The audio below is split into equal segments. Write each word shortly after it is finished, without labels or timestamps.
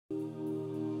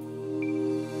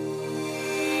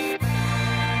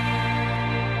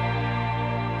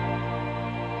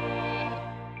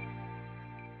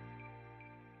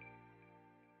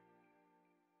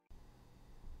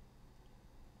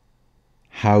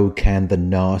How can the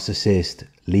narcissist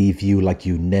leave you like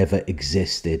you never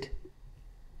existed?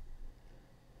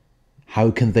 How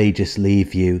can they just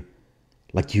leave you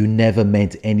like you never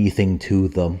meant anything to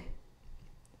them?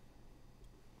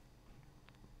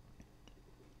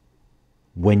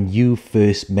 When you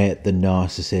first met the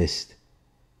narcissist,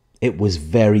 it was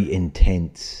very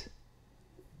intense.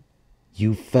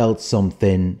 You felt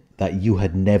something that you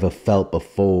had never felt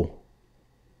before.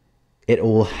 It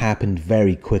all happened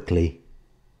very quickly.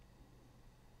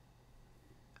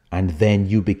 And then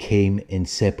you became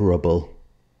inseparable.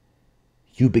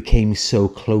 You became so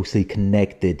closely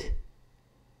connected.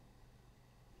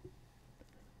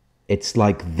 It's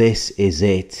like this is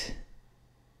it.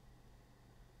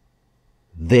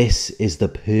 This is the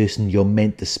person you're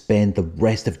meant to spend the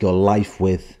rest of your life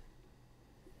with.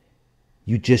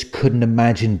 You just couldn't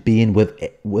imagine being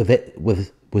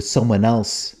with someone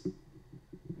else.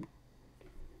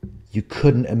 You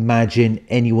couldn't imagine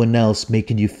anyone else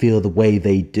making you feel the way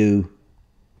they do.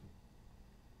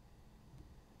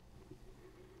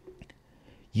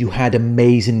 You had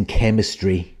amazing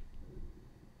chemistry.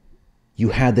 You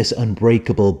had this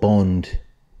unbreakable bond,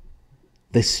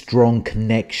 this strong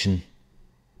connection.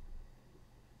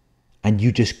 And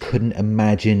you just couldn't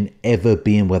imagine ever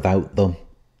being without them.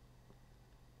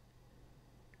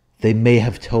 They may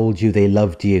have told you they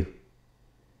loved you.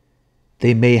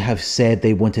 They may have said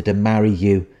they wanted to marry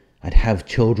you and have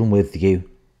children with you.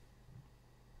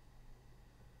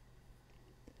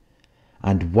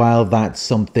 And while that's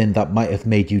something that might have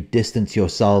made you distance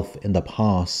yourself in the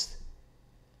past,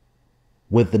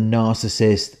 with the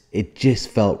narcissist, it just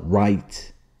felt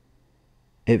right.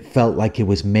 It felt like it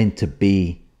was meant to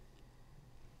be.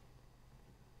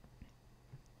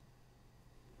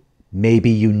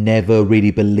 Maybe you never really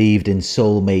believed in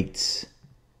soulmates,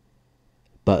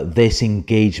 but this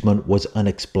engagement was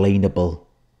unexplainable.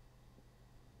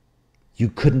 You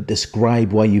couldn't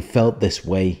describe why you felt this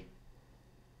way.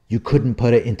 You couldn't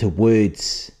put it into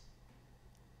words.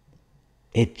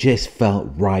 It just felt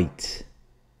right.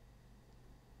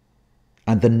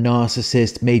 And the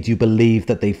narcissist made you believe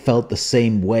that they felt the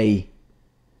same way.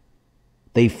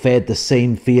 They fed the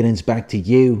same feelings back to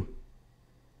you.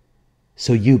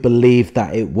 So you believed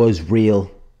that it was real.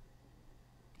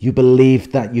 You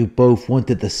believed that you both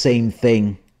wanted the same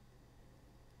thing.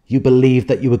 You believed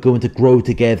that you were going to grow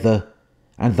together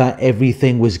and that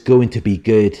everything was going to be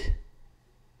good.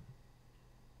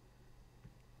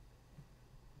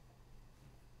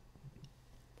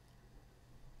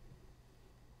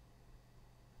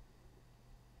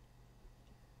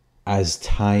 As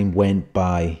time went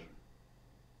by,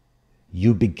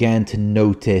 you began to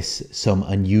notice some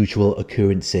unusual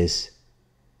occurrences.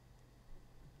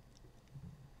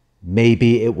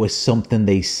 Maybe it was something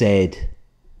they said.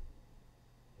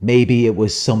 Maybe it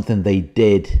was something they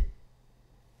did.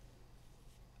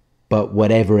 But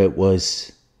whatever it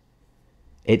was,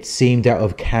 it seemed out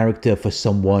of character for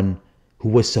someone who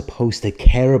was supposed to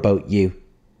care about you.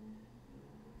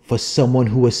 For someone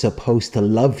who was supposed to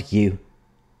love you.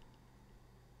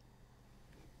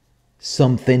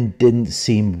 Something didn't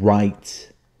seem right.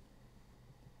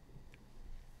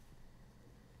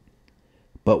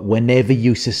 But whenever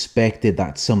you suspected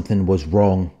that something was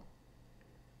wrong,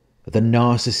 the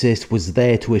narcissist was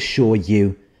there to assure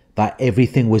you that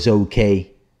everything was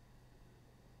okay.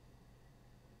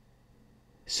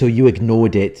 So you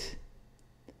ignored it.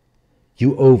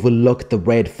 You overlooked the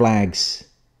red flags.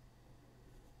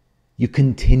 You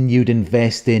continued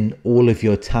investing all of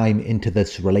your time into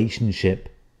this relationship.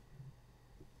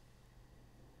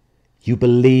 You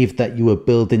believed that you were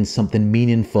building something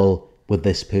meaningful with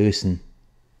this person.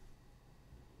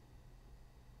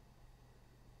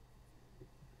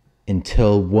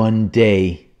 Until one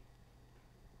day,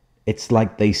 it's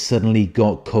like they suddenly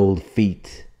got cold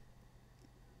feet.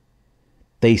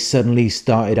 They suddenly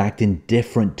started acting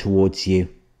different towards you.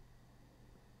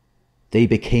 They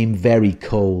became very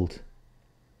cold.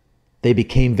 They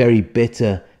became very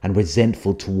bitter and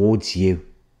resentful towards you.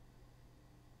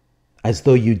 As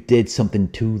though you did something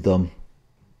to them.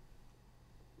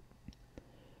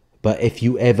 But if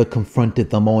you ever confronted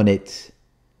them on it,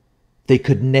 they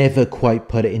could never quite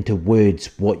put it into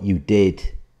words what you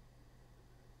did.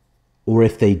 Or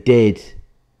if they did,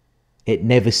 it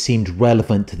never seemed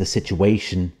relevant to the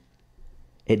situation.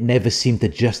 It never seemed to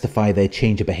justify their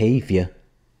change of behavior.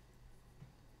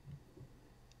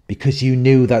 Because you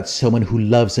knew that someone who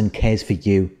loves and cares for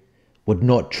you would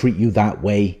not treat you that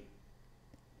way.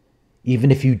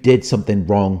 Even if you did something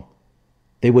wrong,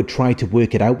 they would try to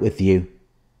work it out with you.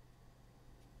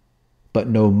 But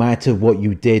no matter what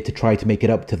you did to try to make it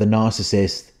up to the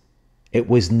narcissist, it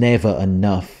was never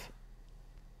enough.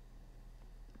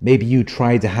 Maybe you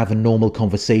tried to have a normal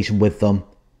conversation with them.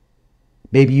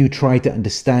 Maybe you tried to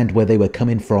understand where they were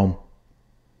coming from.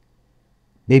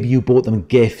 Maybe you bought them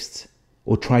gifts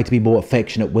or tried to be more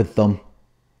affectionate with them.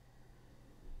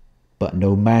 But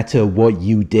no matter what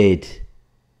you did,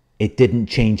 it didn't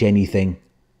change anything.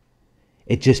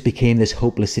 It just became this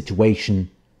hopeless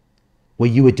situation where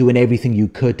you were doing everything you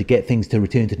could to get things to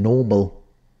return to normal,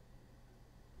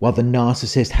 while the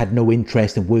narcissist had no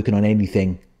interest in working on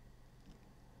anything.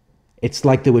 It's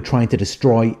like they were trying to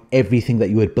destroy everything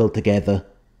that you had built together.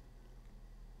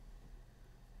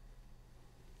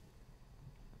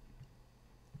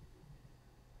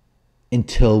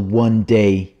 Until one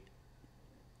day,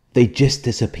 they just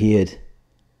disappeared,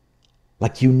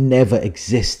 like you never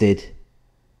existed,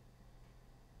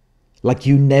 like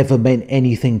you never meant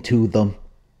anything to them.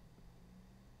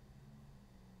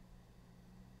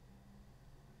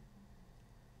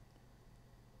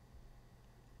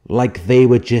 Like they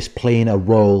were just playing a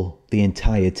role the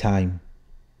entire time.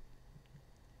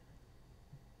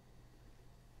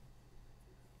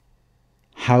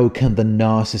 How can the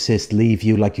narcissist leave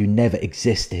you like you never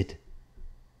existed?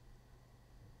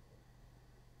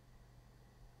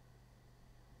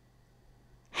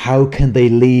 How can they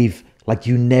leave like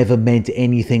you never meant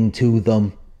anything to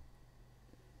them?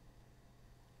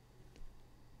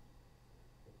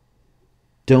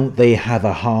 Don't they have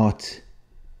a heart?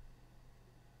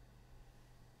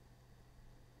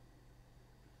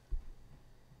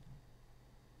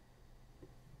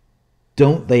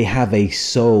 Don't they have a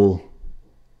soul?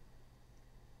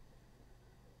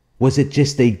 Was it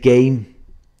just a game?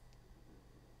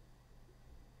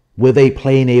 Were they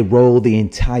playing a role the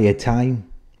entire time?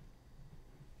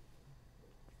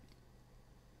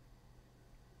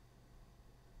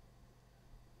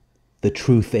 The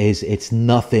truth is, it's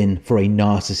nothing for a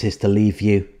narcissist to leave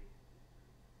you.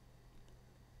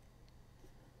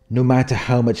 No matter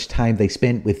how much time they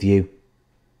spent with you.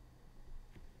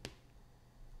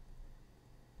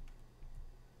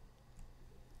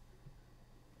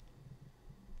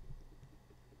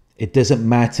 It doesn't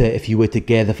matter if you were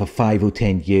together for 5 or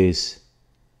 10 years.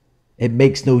 It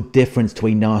makes no difference to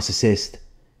a narcissist,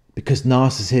 because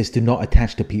narcissists do not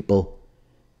attach to people.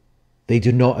 They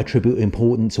do not attribute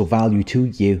importance or value to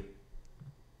you.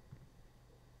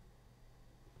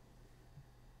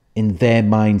 In their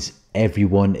minds,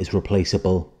 everyone is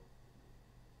replaceable.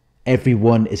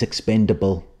 Everyone is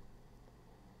expendable.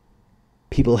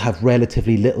 People have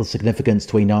relatively little significance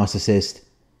to a narcissist,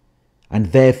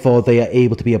 and therefore they are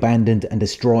able to be abandoned and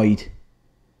destroyed.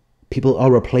 People are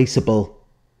replaceable.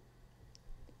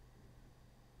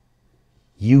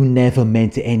 You never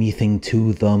meant anything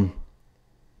to them.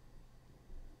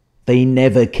 They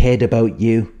never cared about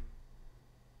you.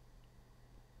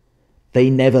 They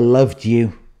never loved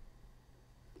you.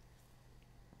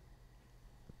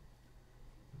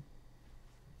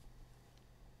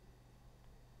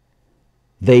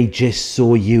 They just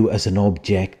saw you as an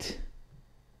object.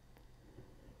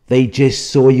 They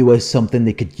just saw you as something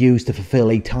they could use to fulfill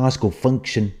a task or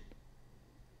function.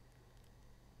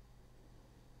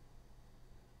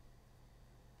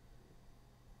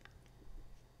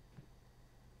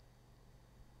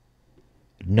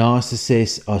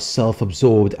 Narcissists are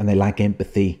self-absorbed and they lack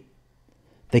empathy.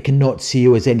 They cannot see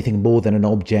you as anything more than an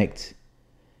object.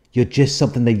 You're just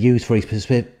something they use for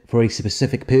a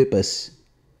specific purpose.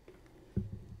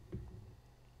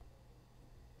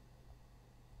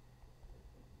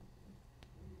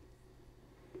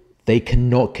 They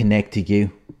cannot connect to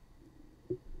you.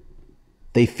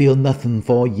 They feel nothing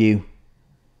for you.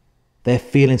 Their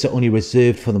feelings are only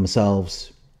reserved for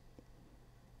themselves.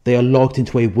 They are locked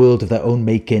into a world of their own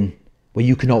making, where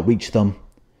you cannot reach them.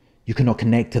 You cannot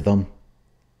connect to them.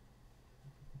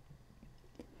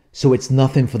 So it's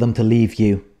nothing for them to leave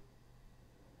you.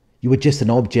 You are just an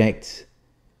object.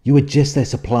 You are just their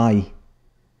supply.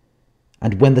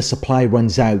 And when the supply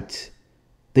runs out,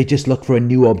 they just look for a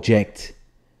new object,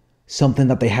 something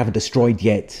that they haven't destroyed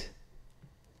yet.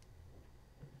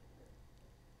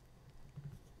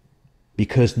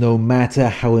 Because no matter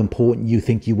how important you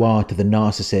think you are to the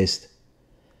narcissist,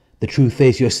 the truth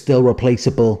is you're still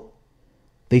replaceable.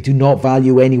 They do not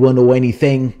value anyone or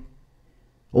anything.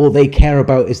 All they care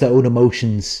about is their own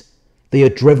emotions. They are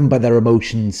driven by their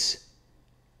emotions.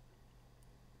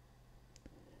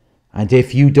 And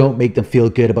if you don't make them feel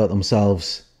good about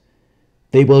themselves,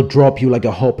 they will drop you like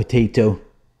a hot potato.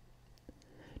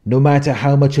 No matter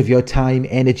how much of your time,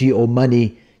 energy, or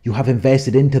money you have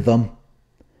invested into them,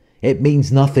 it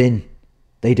means nothing.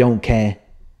 They don't care.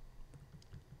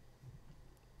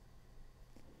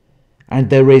 And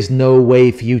there is no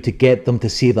way for you to get them to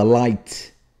see the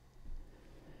light.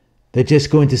 They're just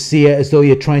going to see it as though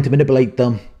you're trying to manipulate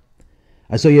them,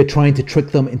 as though you're trying to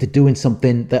trick them into doing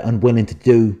something they're unwilling to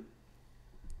do.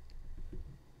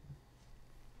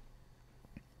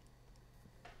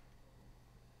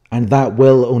 And that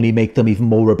will only make them even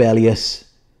more rebellious.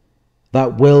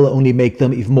 That will only make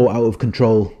them even more out of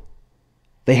control.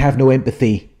 They have no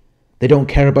empathy. They don't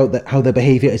care about how their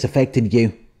behavior is affecting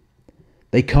you.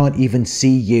 They can't even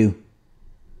see you.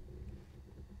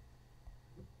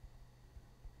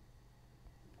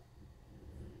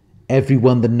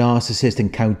 Everyone the narcissist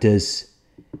encounters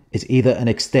is either an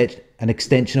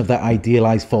extension of their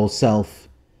idealized false self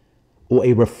or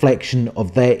a reflection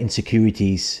of their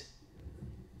insecurities.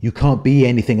 You can't be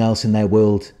anything else in their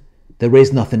world. There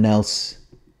is nothing else.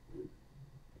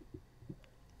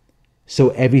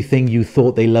 So everything you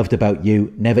thought they loved about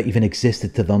you never even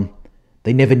existed to them.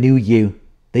 They never knew you.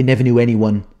 They never knew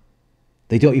anyone.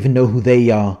 They don't even know who they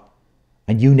are.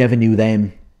 And you never knew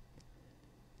them.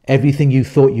 Everything you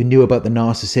thought you knew about the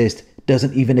narcissist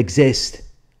doesn't even exist.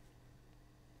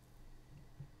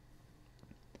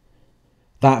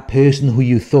 That person who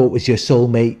you thought was your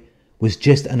soulmate was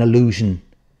just an illusion.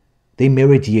 They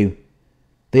mirrored you.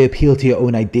 They appealed to your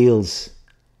own ideals.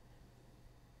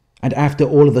 And after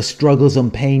all of the struggles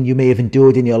and pain you may have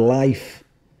endured in your life,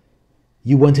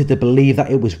 you wanted to believe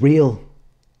that it was real.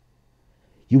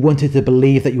 You wanted to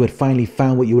believe that you had finally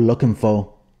found what you were looking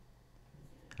for.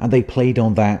 And they played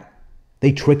on that.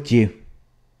 They tricked you.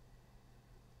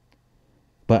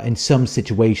 But in some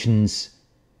situations,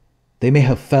 they may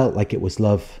have felt like it was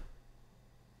love.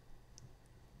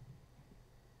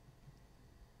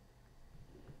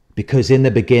 Because in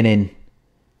the beginning,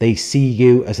 they see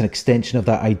you as an extension of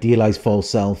that idealized false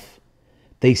self.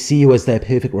 They see you as their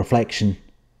perfect reflection.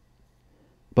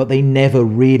 But they never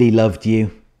really loved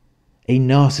you. A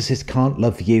narcissist can't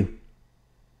love you.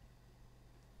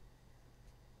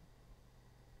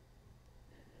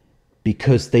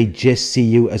 Because they just see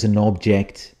you as an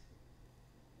object.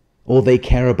 All they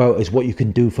care about is what you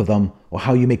can do for them or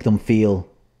how you make them feel.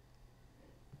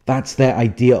 That's their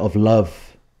idea of love.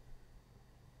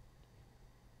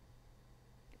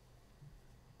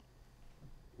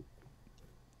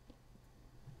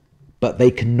 But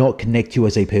they cannot connect you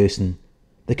as a person.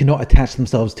 They cannot attach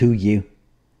themselves to you.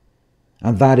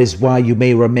 And that is why you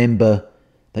may remember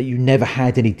that you never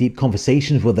had any deep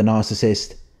conversations with a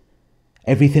narcissist.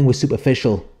 Everything was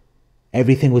superficial.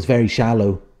 Everything was very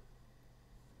shallow.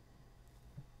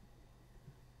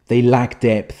 They lack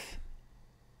depth,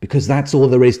 because that's all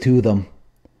there is to them.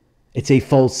 It's a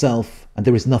false self, and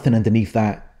there is nothing underneath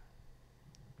that.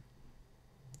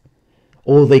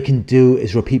 All they can do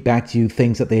is repeat back to you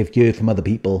things that they have heard from other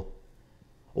people.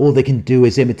 All they can do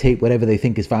is imitate whatever they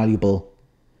think is valuable,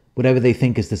 whatever they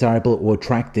think is desirable or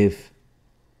attractive.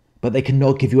 But they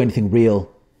cannot give you anything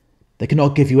real. They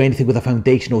cannot give you anything with a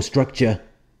foundation or structure.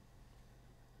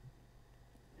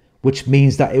 Which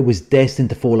means that it was destined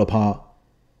to fall apart.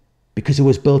 Because it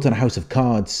was built on a house of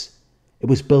cards. It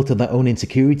was built on their own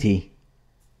insecurity.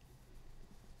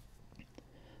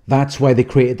 That's why they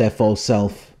created their false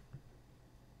self.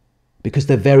 Because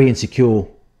they're very insecure.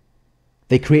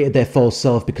 They created their false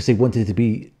self because they wanted to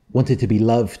be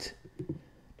loved.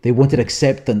 They wanted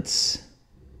acceptance.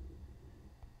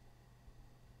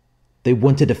 They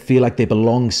wanted to feel like they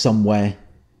belonged somewhere.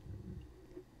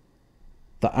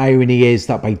 The irony is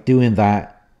that by doing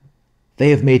that, they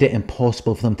have made it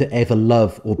impossible for them to ever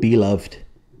love or be loved.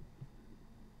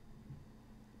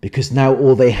 Because now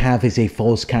all they have is a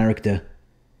false character.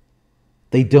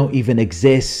 They don't even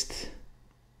exist.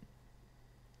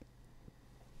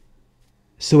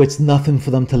 So it's nothing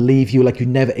for them to leave you like you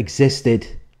never existed.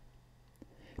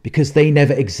 Because they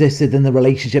never existed in the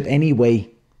relationship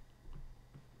anyway.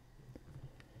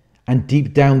 And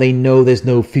deep down they know there's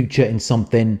no future in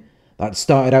something that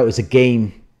started out as a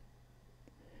game.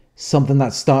 Something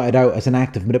that started out as an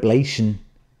act of manipulation.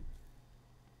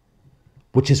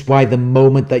 Which is why the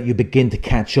moment that you begin to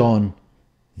catch on,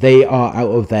 they are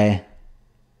out of there.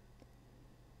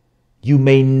 You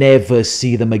may never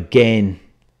see them again.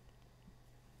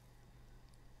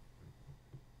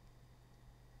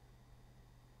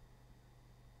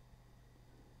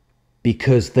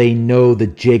 Because they know the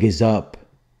jig is up.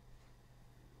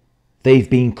 They've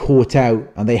been caught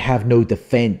out and they have no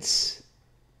defense.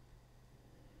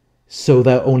 So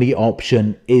their only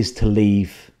option is to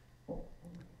leave.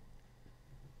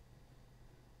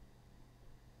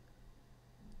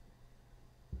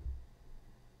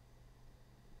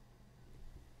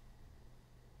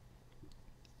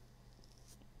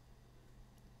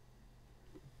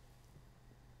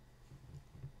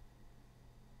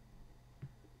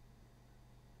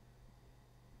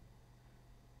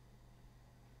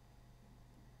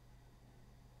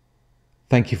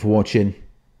 Thank you for watching.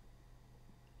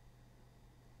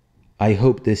 I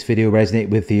hope this video resonated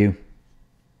with you.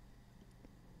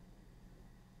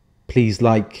 Please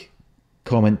like,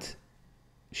 comment,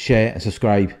 share and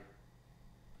subscribe.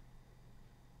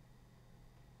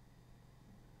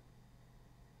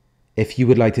 If you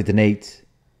would like to donate,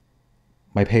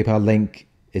 my PayPal link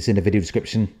is in the video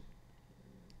description.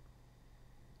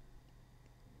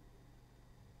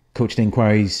 Coaching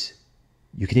inquiries,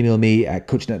 you can email me at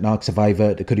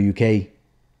coaching@narcsurvivor.co.uk.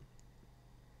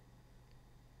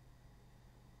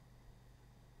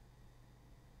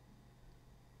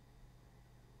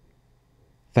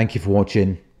 Thank you for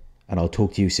watching, and I'll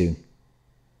talk to you soon.